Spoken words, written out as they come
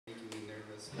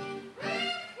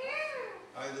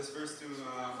this first tune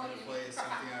I'm going to play is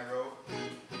something I wrote.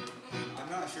 I'm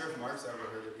not sure if Mark's ever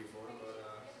heard it before, but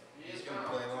I'm just going to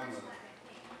play along with it.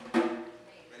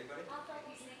 Ready, buddy?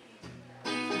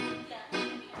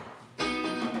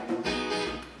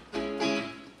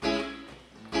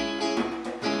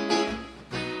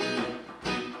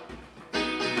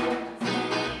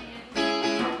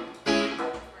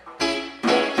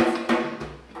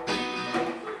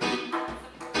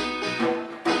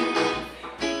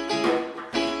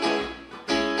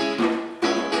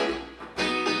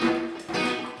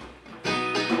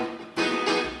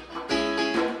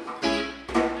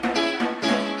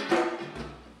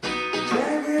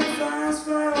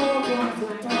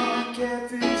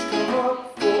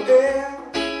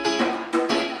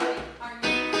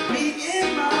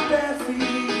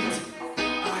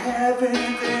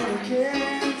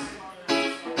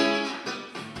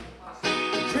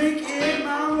 Drink in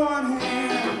my one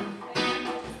hand,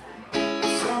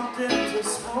 something to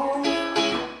smoke.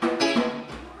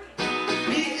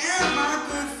 Me and my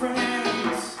good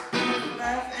friends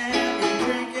laugh and we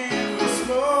drink and we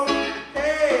smoke.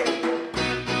 Hey.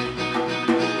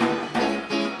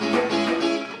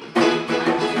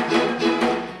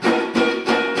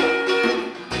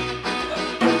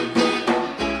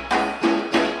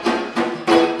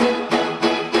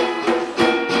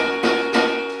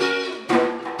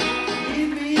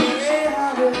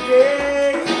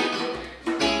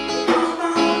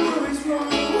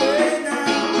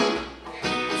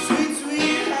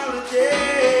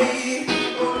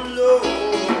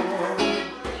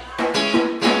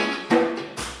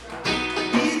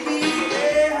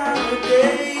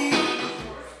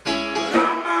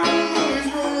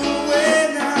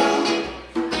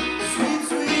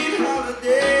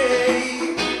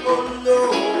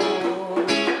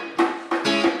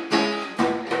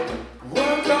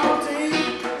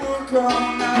 All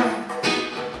night,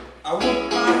 I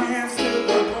work my hands to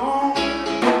the bone.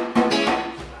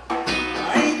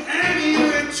 I ain't any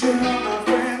richer, my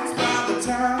friends, by the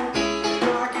time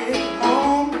I get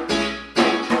home.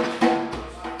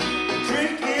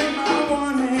 Drink in my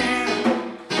one hand,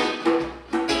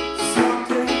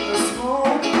 something to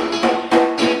smoke.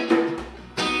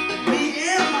 Me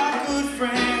and my good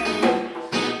friend,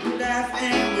 we laugh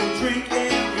and we drink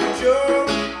and we joke.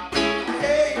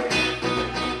 Hey.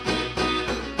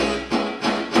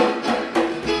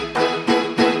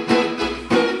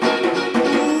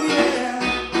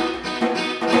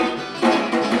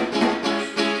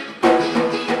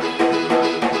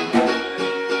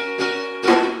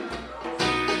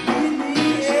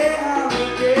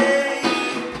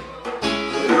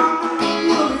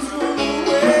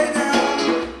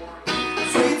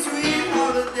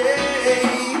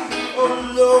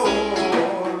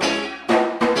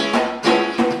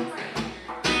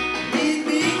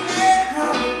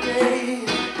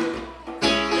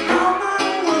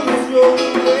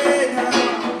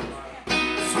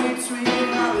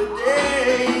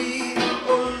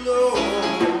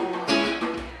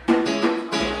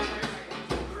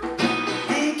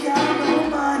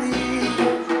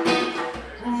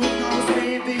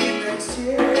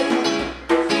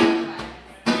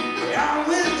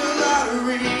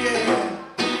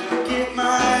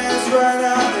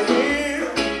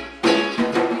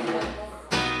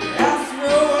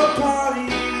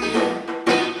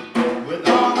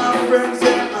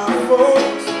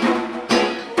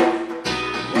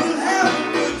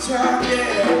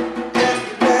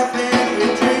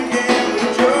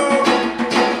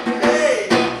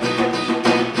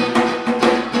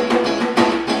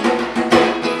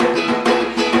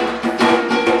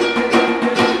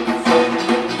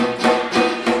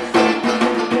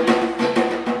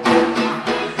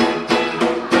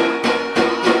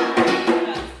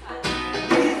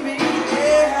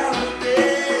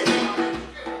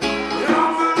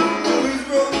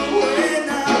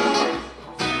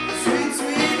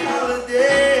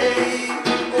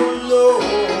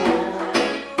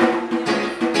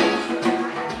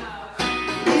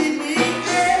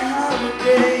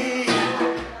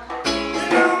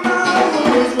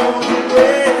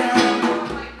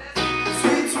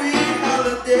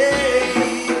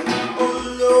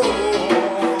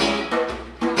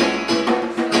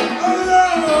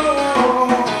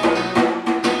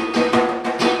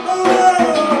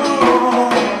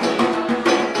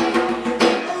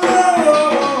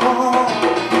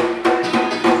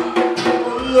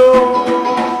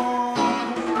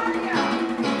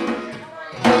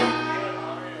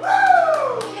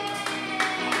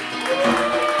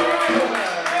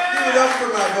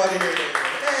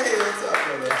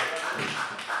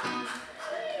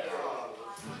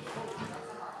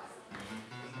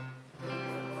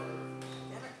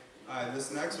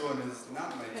 this next one is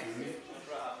not my tune.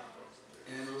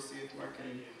 And we'll see if Mark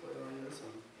can play along this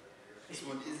one. This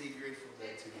one is a Grateful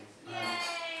Dead tune.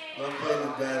 Love playing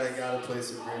the Dead. I gotta play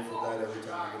some Grateful Dead every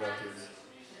time I get up here.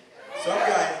 Some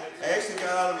guy, I actually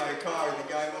got out of my car, and the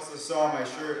guy must have saw my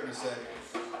shirt and he said,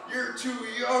 "You're too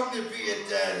young to be a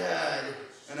Deadhead."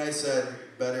 And I said,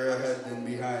 "Better ahead than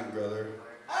behind, brother."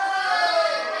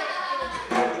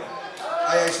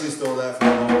 I actually stole that from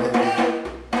an old hippie.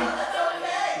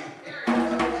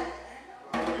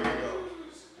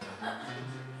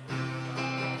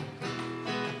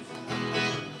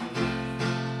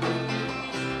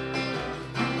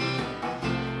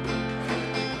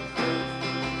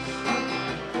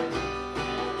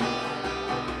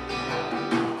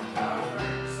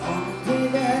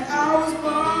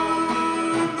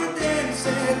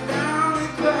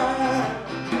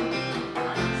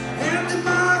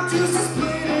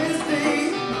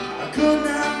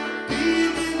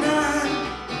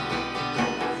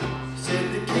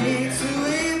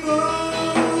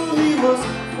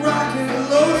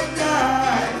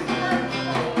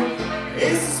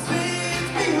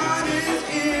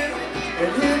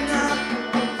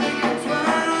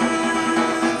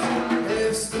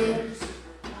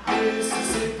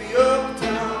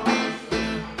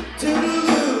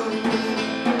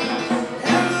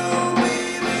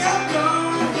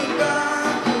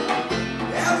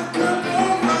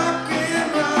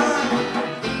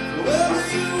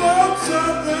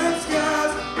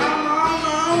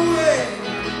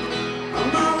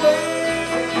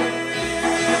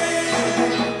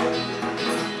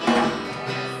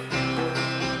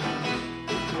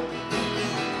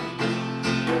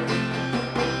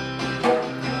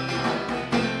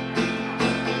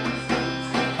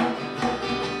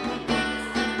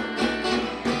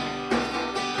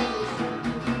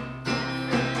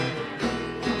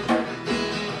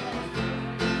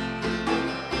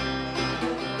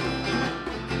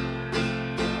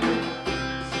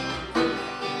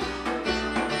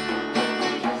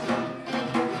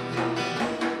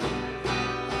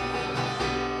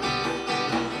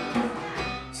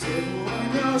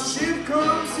 Ship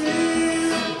comes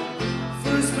in,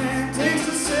 first man takes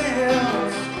the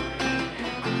sails,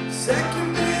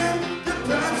 second man the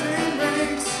project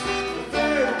breaks,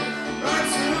 third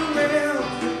rides the rail.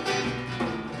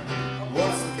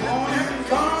 What's the point in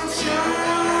calling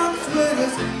shots when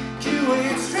his queue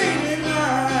ain't straight in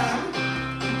line?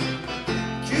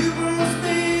 Cubans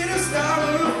made of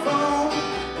styrofoam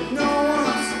and no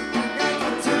one's got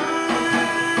the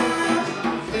time.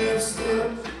 They're still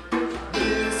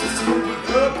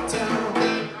uptown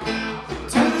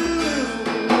to the loo.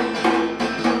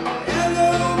 Hello,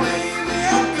 baby,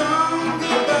 I'm gone,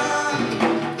 goodbye.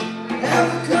 Have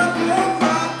a cup of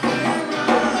rock and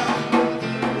rye.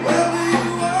 Whether you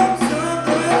want some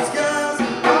red skies,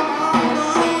 I'm on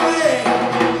my way,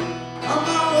 on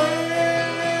my way.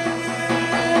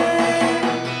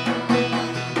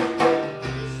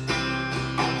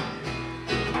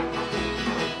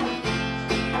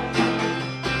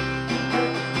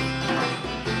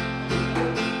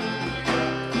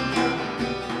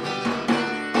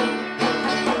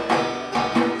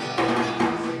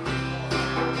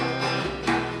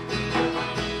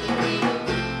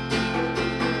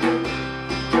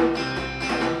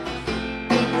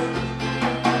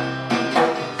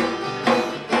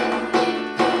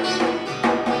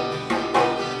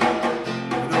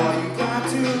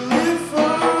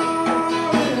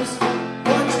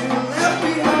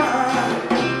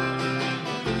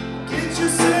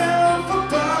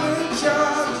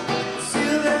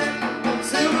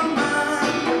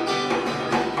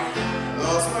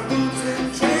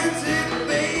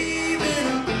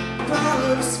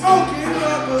 Smoking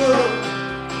rubber,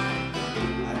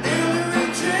 I nearly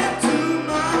reach into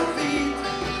my feet.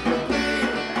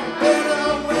 Better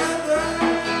weather.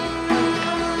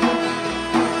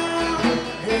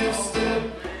 Hairstep,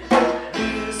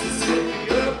 Mississippi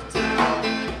uptown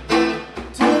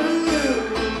to the loo.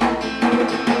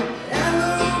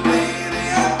 Hello, baby,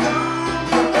 I'm gone,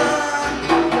 goodbye.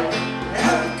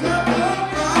 Have a cup of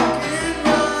rock and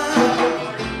rye.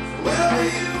 Whether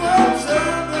you want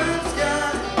southern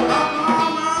skies, I'm on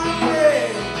my way.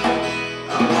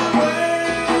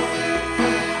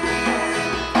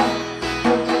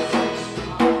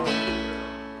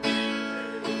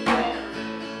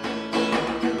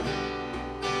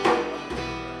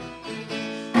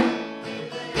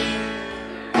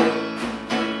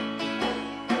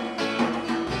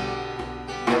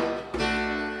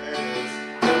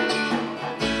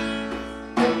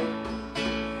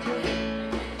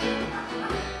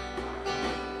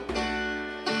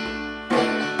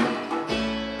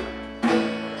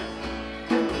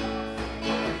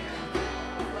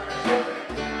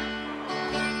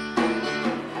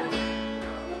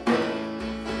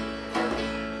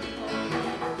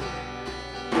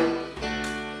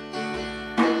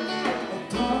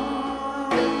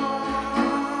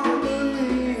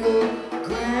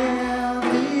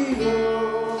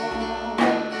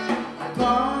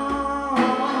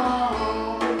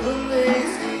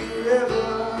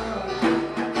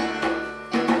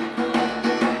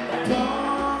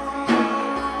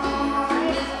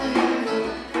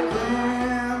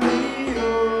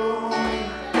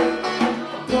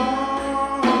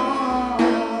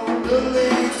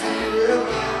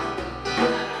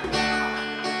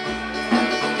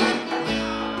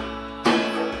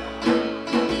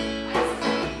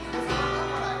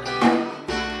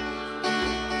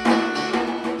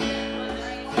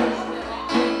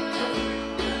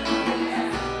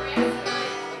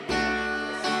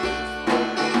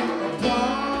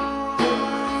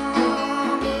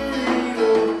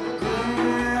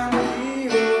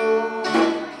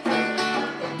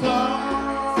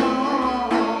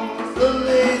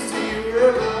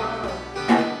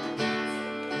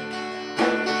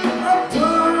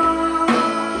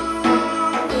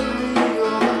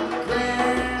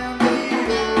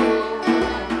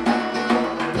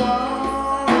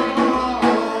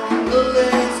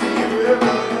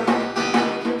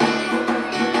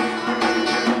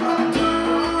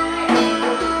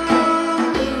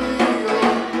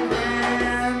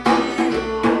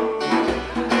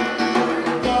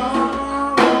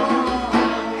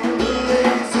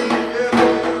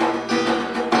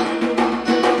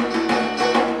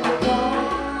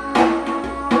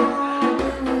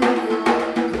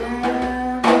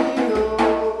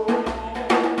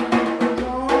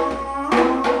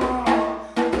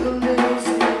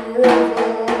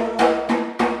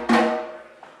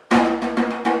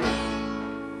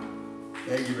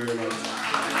 Thank you very much.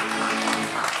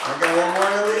 I got one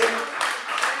more, Elliot.